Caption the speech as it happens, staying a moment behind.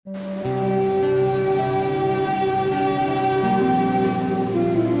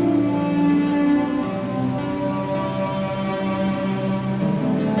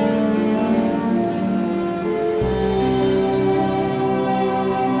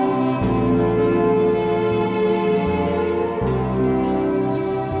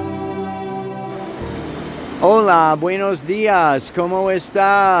Hola, buenos dias, ¿cómo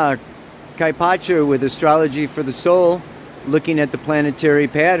está? Caipacho with Astrology for the Soul, looking at the planetary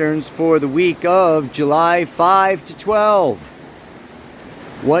patterns for the week of July 5 to 12.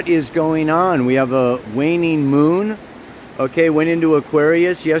 What is going on? We have a waning moon, went into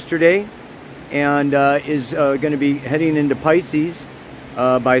Aquarius yesterday, and is going to be heading into Pisces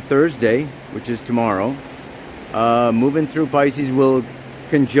by Thursday, which is tomorrow. Moving through Pisces will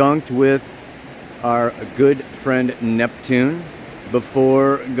conjunct with our good friend Neptune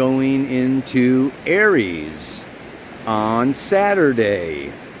before going into Aries on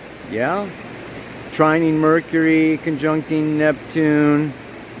Saturday. Yeah? Trining Mercury, conjuncting Neptune,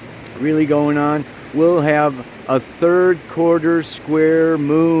 really going on. We'll have a third quarter square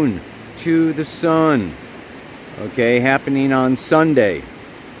moon to the sun, happening on Sunday.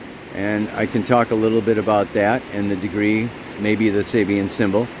 And I can talk a little bit about that and the degree, maybe the Sabian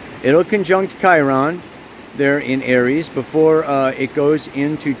symbol. It'll conjunct Chiron there in Aries before it goes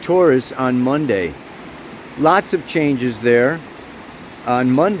into Taurus on Monday. Lots of changes there.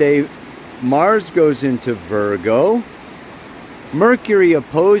 On Monday, Mars goes into Virgo. Mercury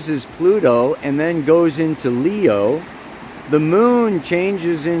opposes Pluto and then goes into Leo. The moon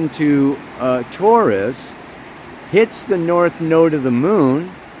changes into Taurus, hits the north node of the moon,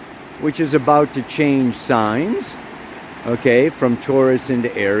 which is about to change signs, from Taurus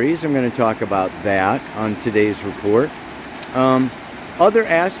into Aries. I'm going to talk about that on today's report. Other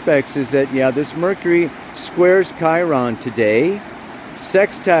aspects is that, this Mercury squares Chiron today,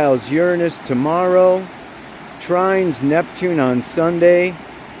 sextiles Uranus tomorrow, trines Neptune on Sunday,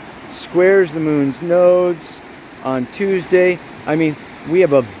 squares the moon's nodes on Tuesday. I mean, we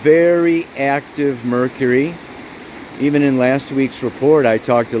have a very active Mercury. Even in last week's report, I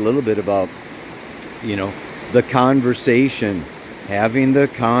talked a little bit about, the conversation, having the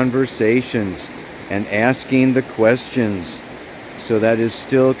conversations and asking the questions. So that is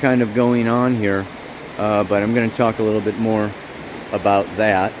still kind of going on here, but I'm going to talk a little bit more about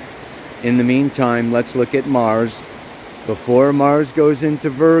that. In the meantime, let's look at Mars. Before Mars goes into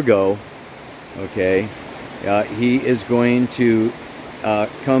Virgo, he is going to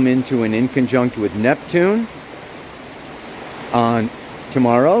come into an inconjunct with Neptune on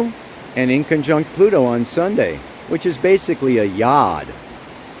tomorrow and inconjunct Pluto on Sunday, which is basically a yod.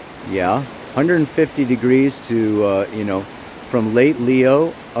 150 degrees to, from late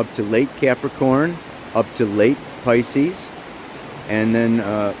Leo up to late Capricorn, up to late Pisces, and then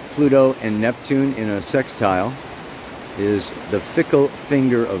Pluto and Neptune in a sextile is the fickle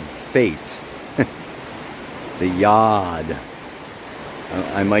finger of fate, the yod.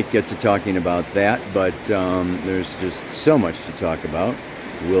 I might get to talking about that, but there's just so much to talk about.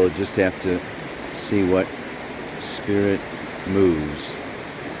 We'll just have to see what spirit moves.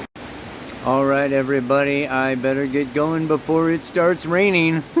 All right, everybody, I better get going before it starts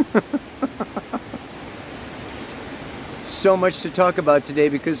raining. So much to talk about today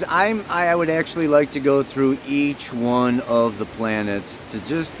because I would actually like to go through each one of the planets to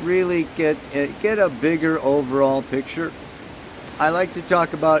just really get a bigger overall picture. I like to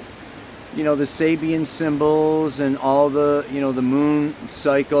talk about, the Sabian symbols and all the, the moon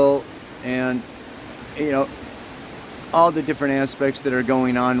cycle and, all the different aspects that are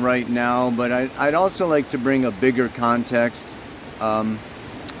going on right now. But I'd also like to bring a bigger context. I'm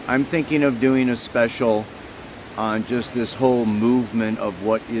thinking of doing a special on just this whole movement of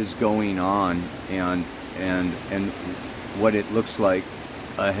what is going on and what it looks like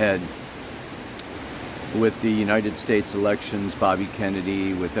ahead. With the United States elections, Bobby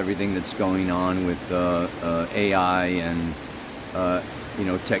Kennedy, with everything that's going on with AI and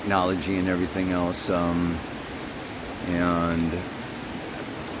technology and everything else, and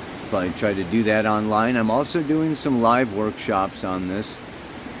probably try to do that online. I'm also doing some live workshops on this.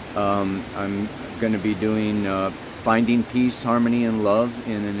 I'm going to be doing finding peace, harmony, and love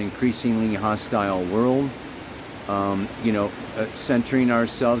in an increasingly hostile world. Centering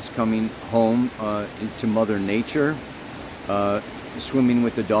ourselves, coming home to Mother Nature, swimming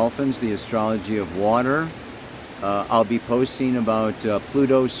with the dolphins, the astrology of water. I'll be posting about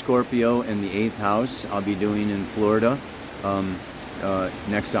Pluto, Scorpio, and the 8th house. I'll be doing in Florida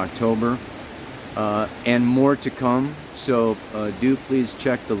next October, and more to come. So do please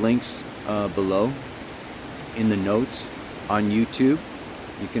check the links below in the notes on YouTube.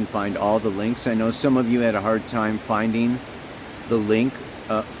 You can find all the links. I know some of you had a hard time finding the link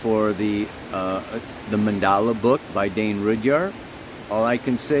for the Mandala book by Dane Rudyard. All I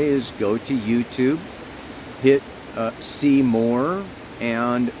can say is go to YouTube, hit see more,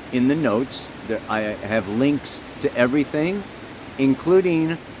 and in the notes I have links to everything,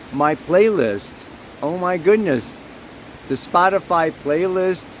 including my playlist Oh my goodness. The Spotify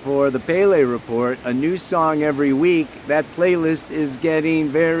playlist for the Pele Report, a new song every week. That playlist is getting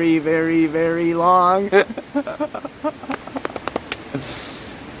very, very, very long.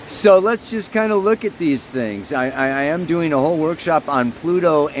 So let's just kind of look at these things. I am doing a whole workshop on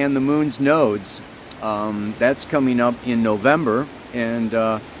Pluto and the moon's nodes. That's coming up in November. And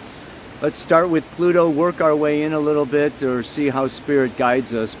let's start with Pluto, work our way in a little bit, or see how Spirit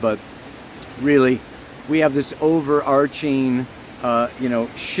guides us. But really, we have this overarching,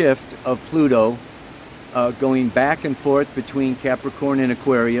 shift of Pluto going back and forth between Capricorn and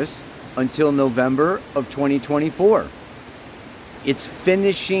Aquarius until November of 2024. It's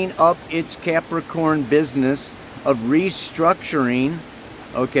finishing up its Capricorn business of restructuring,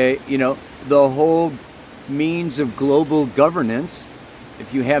 the whole means of global governance.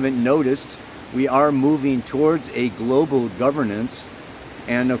 If you haven't noticed, we are moving towards a global governance.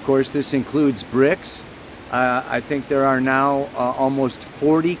 And of course, this includes BRICS. I think there are now almost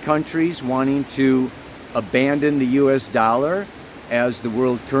 40 countries wanting to abandon the US dollar as the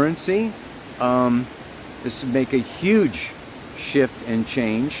world currency. This would make a huge shift and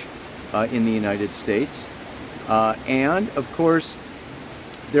change in the United States. And of course,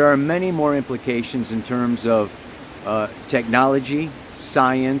 there are many more implications in terms of technology,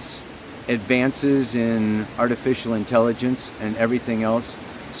 science, advances in artificial intelligence, and everything else.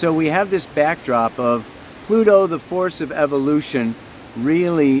 So we have this backdrop of Pluto, the force of evolution,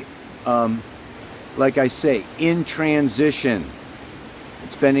 really, like I say, in transition.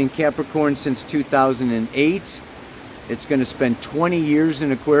 It's been in Capricorn since 2008. It's going to spend 20 years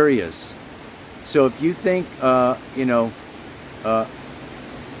in Aquarius. So if you think,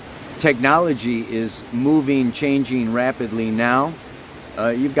 technology is moving, changing rapidly now,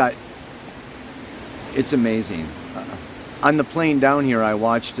 it's amazing. On the plane down here, I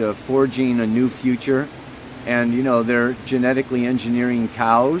watched Forging a New Future, and they're genetically engineering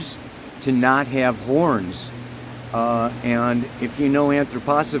cows to not have horns. And if you know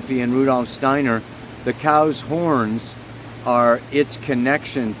anthroposophy and Rudolf Steiner, the cow's horns are its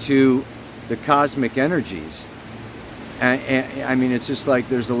connection to the cosmic energies. And I mean, it's just like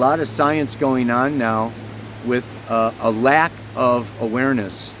there's a lot of science going on now with a lack of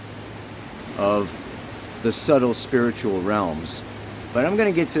awareness of the subtle spiritual realms. But I'm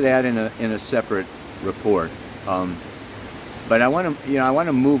going to get to that in a separate report. But I want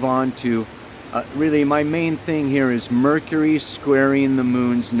to move on to really my main thing here is Mercury squaring the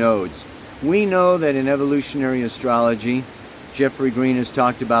moon's nodes. We know that in evolutionary astrology, Jeffrey Green has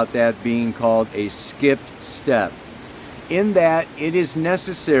talked about that being called a skipped step. In that it is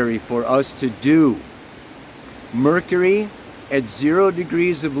necessary for us to do Mercury at 0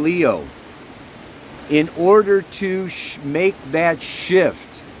 degrees of Leo in order to make that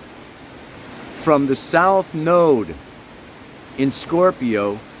shift from the south node in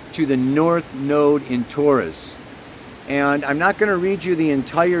Scorpio to the north node in Taurus. And I'm not going to read you the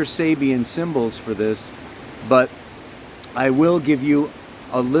entire Sabian symbols for this, but I will give you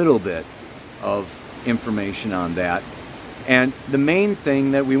a little bit of information on that. And the main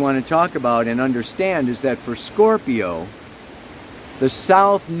thing that we want to talk about and understand is that for Scorpio, the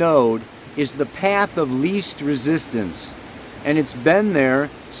south node is the path of least resistance. And it's been there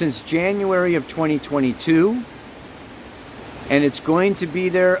since January of 2022. And it's going to be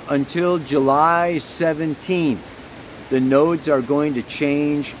there until July 17th. The nodes are going to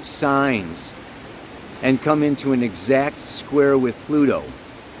change signs and come into an exact square with Pluto.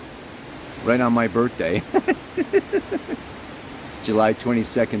 Right on my birthday. July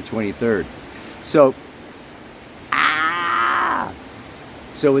 22nd, 23rd. So,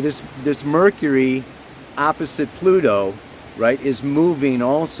 So with this Mercury opposite Pluto, right, is moving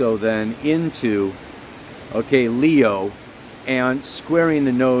also then into, Leo, and squaring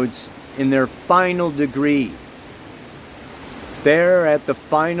the nodes in their final degree. They're at the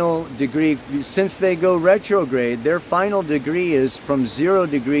final degree. Since they go retrograde, their final degree is from 0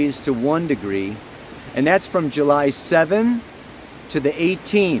 degrees to 1 degree. And that's from July 7 to the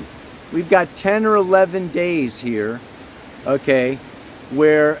 18th. We've got 10 or 11 days here,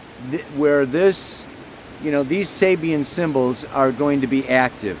 where this, these Sabian symbols are going to be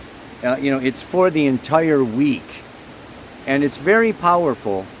active. It's for the entire week. And it's very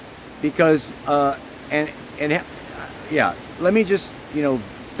powerful because, let me just,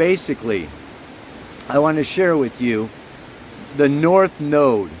 basically, I want to share with you the north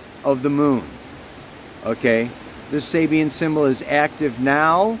node of the moon. This Sabian symbol is active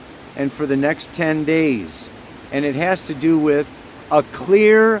now and for the next 10 days. And it has to do with a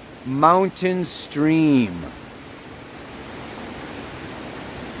clear mountain stream.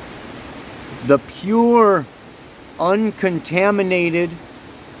 The pure, uncontaminated,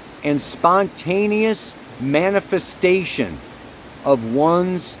 and spontaneous manifestation of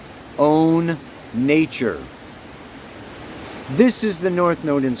one's own nature. This is the North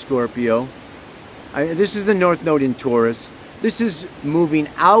Node in Scorpio. This is the North Node in Taurus. This is moving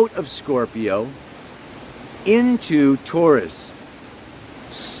out of Scorpio into Taurus.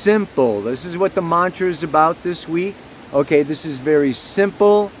 Simple. This is what the mantra is about this week. Okay, this is very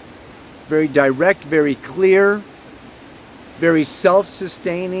simple, very direct, very clear, very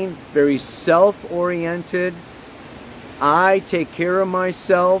self-sustaining, very self-oriented. I take care of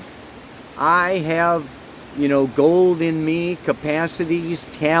myself. I have, gold in me, capacities,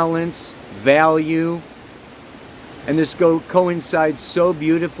 talents, value. And this coincides so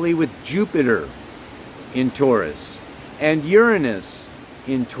beautifully with Jupiter in Taurus and Uranus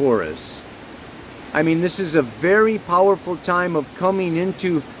in Taurus. I mean, this is a very powerful time of coming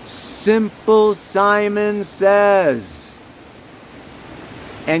into Simple Simon Says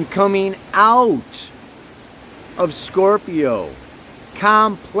and coming out of Scorpio.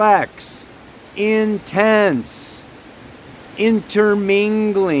 Complex, intense,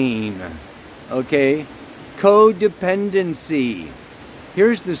 intermingling, okay? Codependency.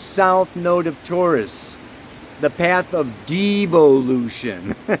 Here's the South Node of Taurus, the path of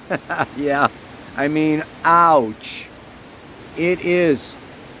devolution. Yeah, I mean, ouch. It is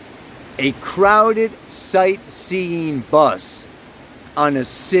a crowded sightseeing bus on a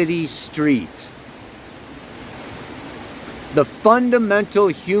city street. The fundamental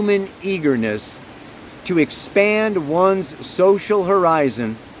human eagerness to expand one's social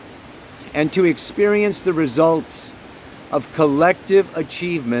horizon and to experience the results of collective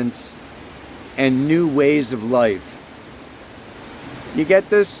achievements and new ways of life. You get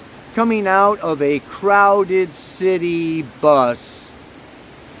this? Coming out of a crowded city bus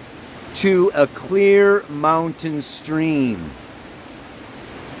to a clear mountain stream.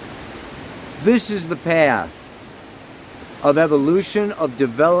 This is the path of evolution, of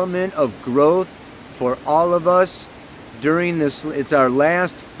development, of growth for all of us during this. It's our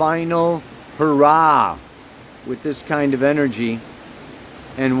last final hurrah with this kind of energy.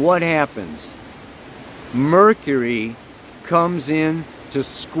 And what happens? Mercury comes in to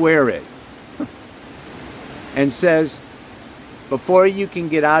square it and says, before you can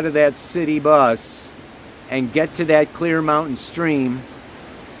get out of that city bus and get to that clear mountain stream,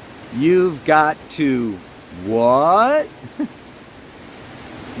 you've got to what?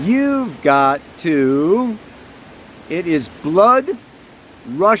 You've got to, it is blood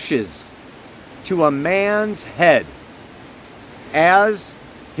rushes to a man's head as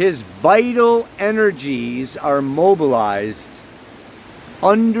his vital energies are mobilized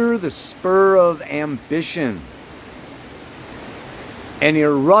under the spur of ambition. An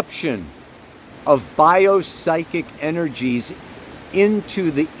eruption of biopsychic energies into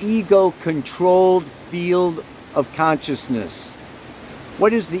the ego-controlled field of consciousness.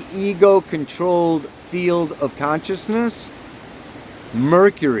 What is the ego-controlled field of consciousness?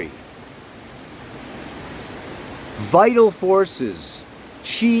 Mercury. Vital forces,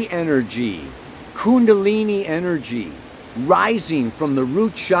 chi energy, kundalini energy, rising from the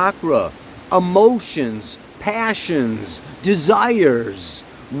root chakra, emotions, passions, desires,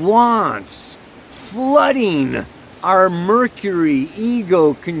 wants, flooding our Mercury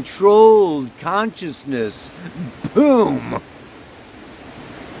ego-controlled consciousness. Boom!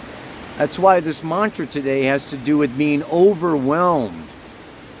 That's why this mantra today has to do with being overwhelmed.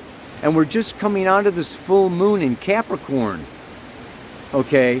 And we're just coming out of this full moon in Capricorn.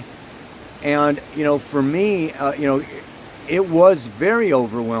 Okay? And, for me, it was very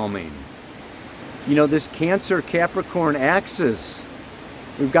overwhelming. This Cancer-Capricorn axis.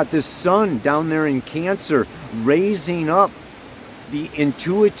 We've got this sun down there in Cancer raising up the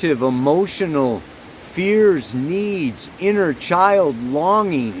intuitive, emotional fears, needs, inner child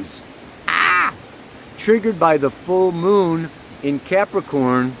longings. Triggered by the full moon in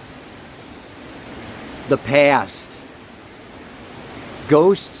Capricorn. The past.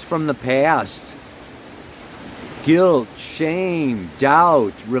 Ghosts from the past. Guilt, shame,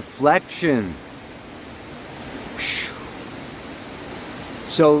 doubt, reflection.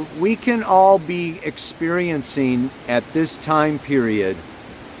 So we can all be experiencing at this time period,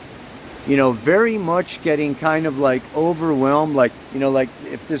 very much getting kind of like overwhelmed, like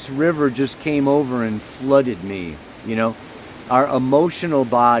if this river just came over and flooded me, our emotional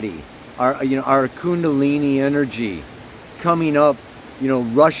body, our kundalini energy coming up,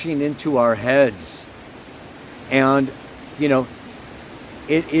 rushing into our heads. And,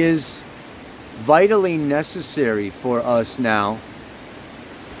 it is vitally necessary for us now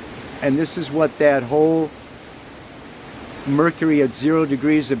And this is what that whole Mercury at 0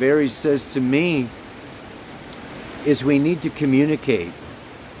 degrees of Aries says to me, is we need to communicate.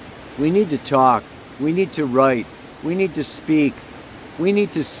 We need to talk. We need to write. We need to speak. We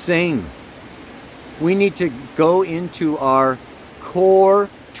need to sing. We need to go into our core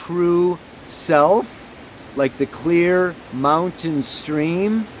true self, like the clear mountain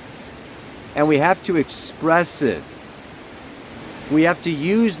stream, and we have to express it. We have to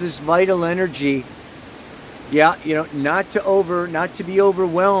use this vital energy, not to be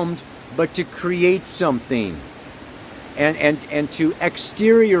overwhelmed, but to create something and to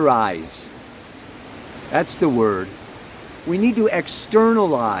exteriorize. That's the word. We need to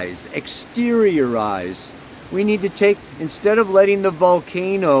externalize, exteriorize. We need to take, instead of letting the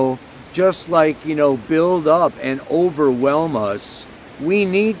volcano just build up and overwhelm us, we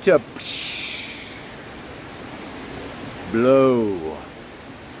need to blow.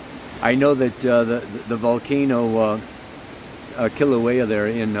 I know that the volcano Kilauea there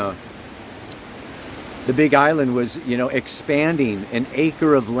in the Big Island was, expanding an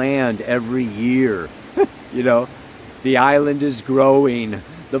acre of land every year. The island is growing.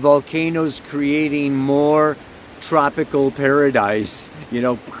 The volcano's creating more tropical paradise,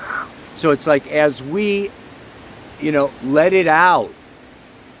 So it's like as we, let it out,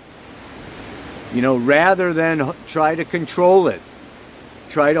 rather than try to control it,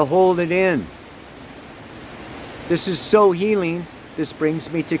 try to hold it in. This is so healing. This brings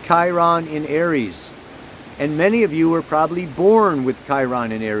me to Chiron in Aries. And many of you were probably born with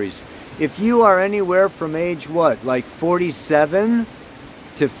Chiron in Aries. If you are anywhere from age 47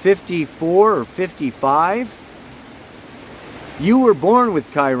 to 54 or 55, you were born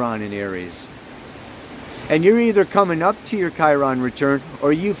with Chiron in Aries. And you're either coming up to your Chiron return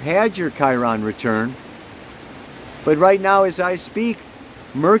or you've had your Chiron return. But right now as I speak,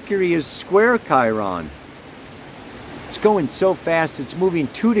 Mercury is square Chiron. It's going so fast, it's moving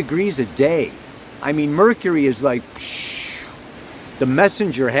 2 degrees a day. I mean, Mercury is like, the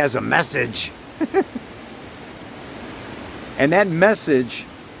messenger has a message. And that message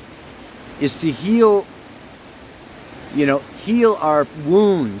is to heal our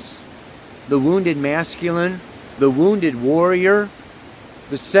wounds. The wounded masculine, the wounded warrior,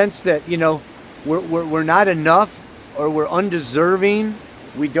 the sense that, we're not enough or we're undeserving.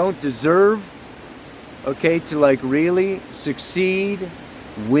 We don't deserve, to really succeed,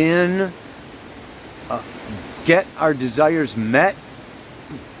 win, get our desires met.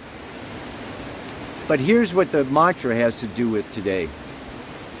 But here's what the mantra has to do with today.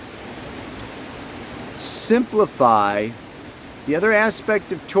 Simplify. The other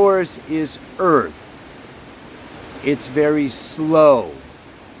aspect of Taurus is earth. It's very slow.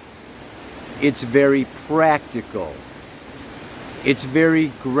 It's very practical. It's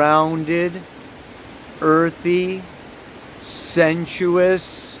very grounded, earthy,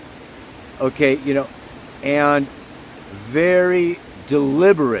 sensuous, and very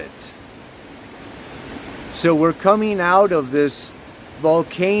deliberate. So we're coming out of this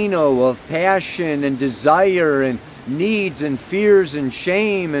volcano of passion and desire and needs and fears and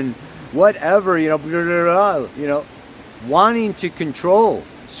shame and whatever, wanting to control.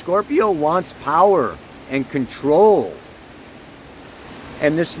 Scorpio wants power and control.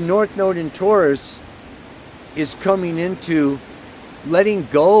 And this North Node in Taurus is coming into letting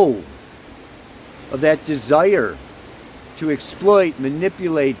go of that desire to exploit,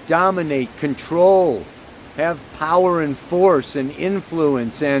 manipulate, dominate, control, have power and force and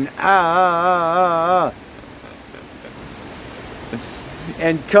influence and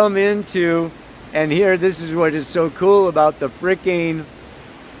and come into, and here, this is what is so cool about the freaking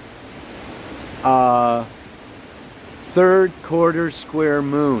third quarter square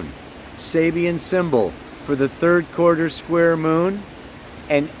moon. Sabian symbol for the third quarter square moon,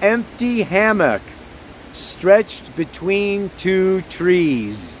 an empty hammock stretched between 2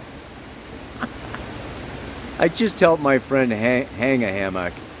 trees. I just helped my friend hang a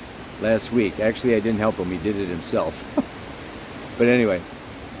hammock last week. Actually, I didn't help him. He did it himself. But anyway,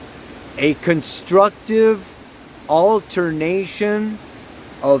 a constructive alternation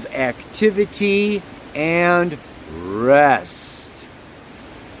of activity and rest.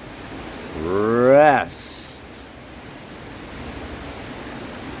 Rest.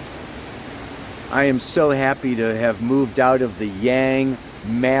 I am so happy to have moved out of the yang,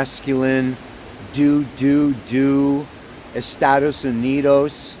 masculine, do, Estados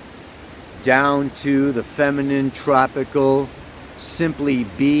Unidos, down to the feminine, tropical, simply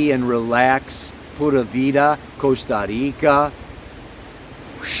be and relax, pura vida, Costa Rica.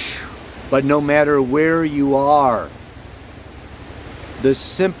 But no matter where you are, the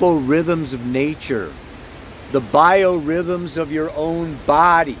simple rhythms of nature, the biorhythms of your own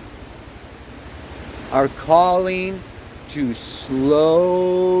body are calling to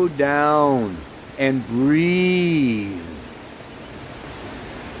slow down and breathe.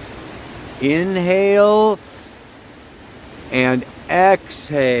 Inhale and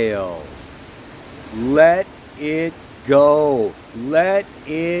exhale. Let it go. Let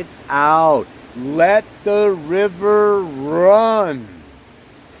it out. Let the river run.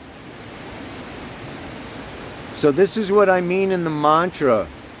 So this is what I mean in the mantra.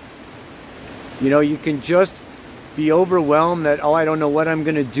 You know, you can just be overwhelmed that, oh, I don't know what I'm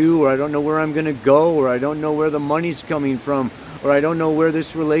going to do, or I don't know where I'm going to go, or I don't know where the money's coming from, or I don't know where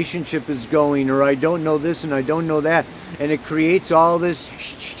this relationship is going, or I don't know this and I don't know that. And it creates all this,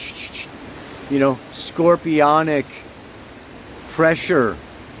 you know, scorpionic pressure,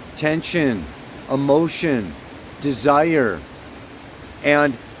 tension, emotion, desire.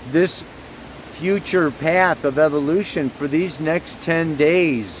 And this future path of evolution for these next 10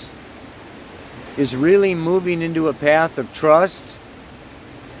 days is really moving into a path of trust,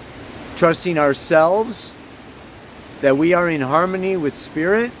 trusting ourselves, that we are in harmony with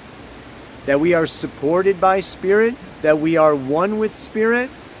Spirit, that we are supported by Spirit, that we are one with Spirit.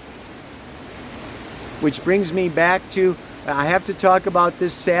 Which brings me back to, I have to talk about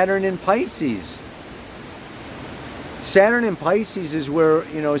this Saturn in Pisces. Saturn in Pisces is where,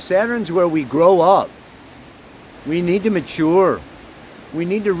 you know, Saturn's where we grow up. We need to mature. We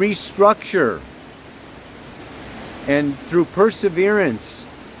need to restructure. And through perseverance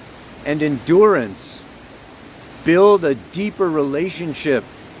and endurance, build a deeper relationship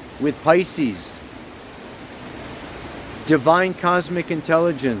with Pisces. Divine cosmic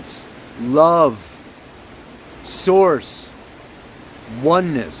intelligence, love, source,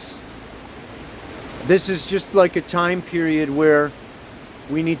 oneness. This is just like a time period where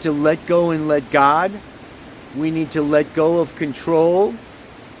we need to let go and let God. We need to let go of control,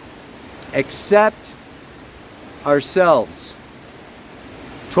 accept ourselves.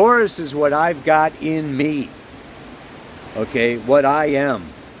 Taurus is what I've got in me. Okay, what I am.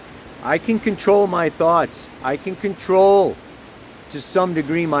 I can control my thoughts. I can control, to some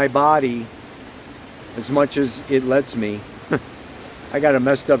degree, my body as much as it lets me. I got a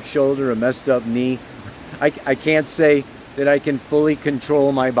messed up shoulder, a messed up knee. I can't say that I can fully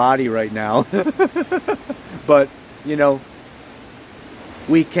control my body right now. But, you know,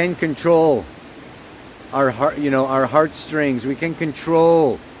 we can control our heart, you know, our heartstrings. We can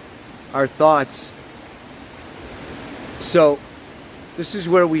control our thoughts. So this is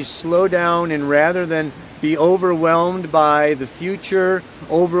where we slow down, and rather than be overwhelmed by the future,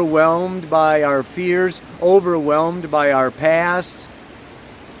 overwhelmed by our fears, overwhelmed by our past,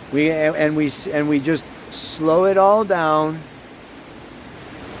 we just slow it all down,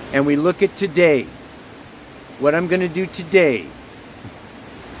 and we look at today. What I'm going to do today.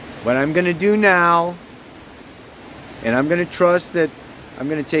 What I'm going to do now. And I'm going to trust that I'm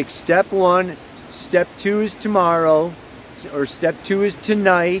going to take step 1, step 2 is tomorrow, or step 2 is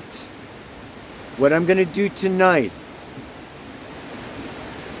tonight. What I'm going to do tonight.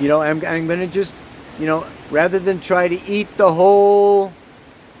 You know, I'm going to just, you know, rather than try to eat the whole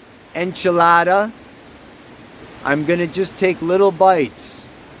enchilada, I'm going to just take little bites,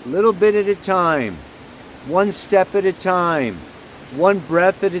 a little bit at a time, one step at a time, one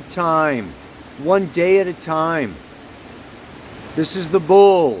breath at a time, one day at a time. This is the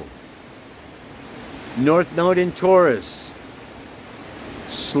bull. North Node in Taurus.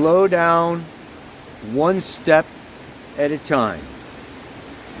 Slow down, one step at a time.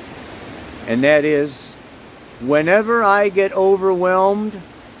 And that is, whenever I get overwhelmed,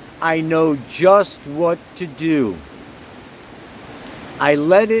 I know just what to do. I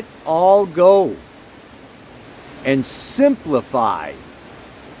let it all go and simplify.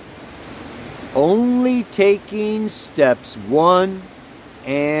 Only taking steps 1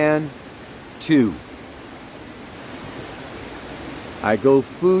 and 2. I go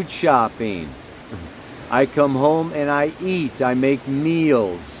food shopping. I come home and I eat. I make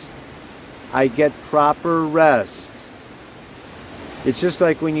meals. I get proper rest. It's just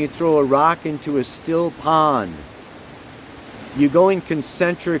like when you throw a rock into a still pond. You go in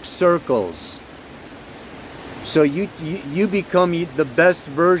concentric circles. So you become the best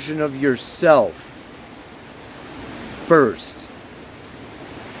version of yourself first.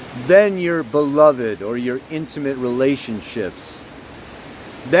 Then your beloved or your intimate relationships.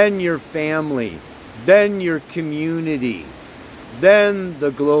 Then your family. Then your community. Then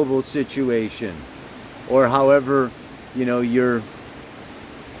the global situation. Or however, you know, your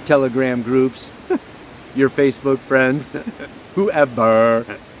Telegram groups. your Facebook friends, whoever,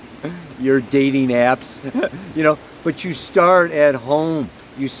 your dating apps, but you start at home.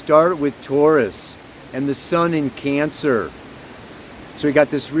 You start with Taurus and the sun in Cancer. So we got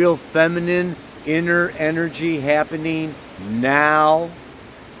this real feminine inner energy happening now,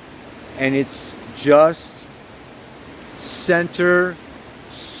 and it's just center,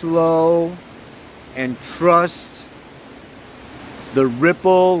 slow, and trust. The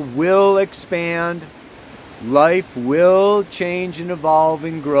ripple will expand. Life will change and evolve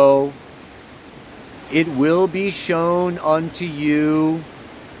and grow. It will be shown unto you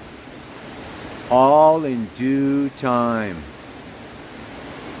all in due time.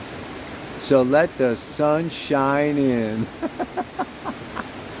 So let the sun shine in.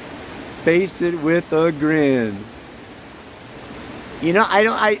 Face it with a grin.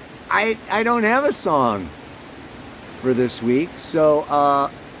 I don't have a song for this week, so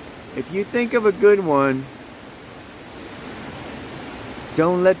if you think of a good one,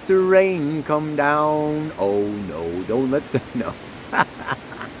 don't let the rain come down. Oh no, don't let the no.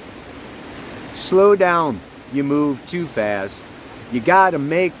 Slow down, you move too fast. You gotta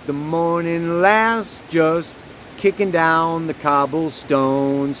make the morning last, just kicking down the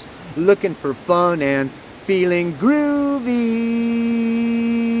cobblestones, looking for fun and feeling groovy.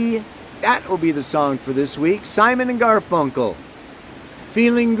 That will be the song for this week. Simon and Garfunkel.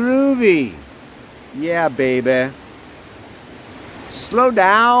 Feeling groovy. Yeah, baby. Slow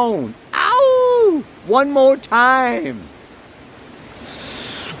down. Ow! One more time.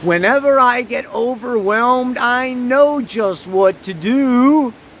 Whenever I get overwhelmed, I know just what to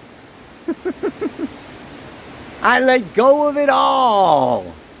do. I let go of it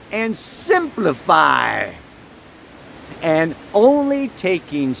all and simplify. And only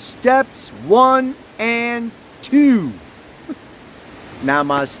taking steps 1 and 2.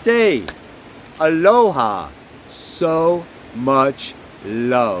 Namaste. Aloha. So much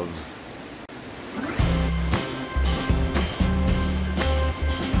love.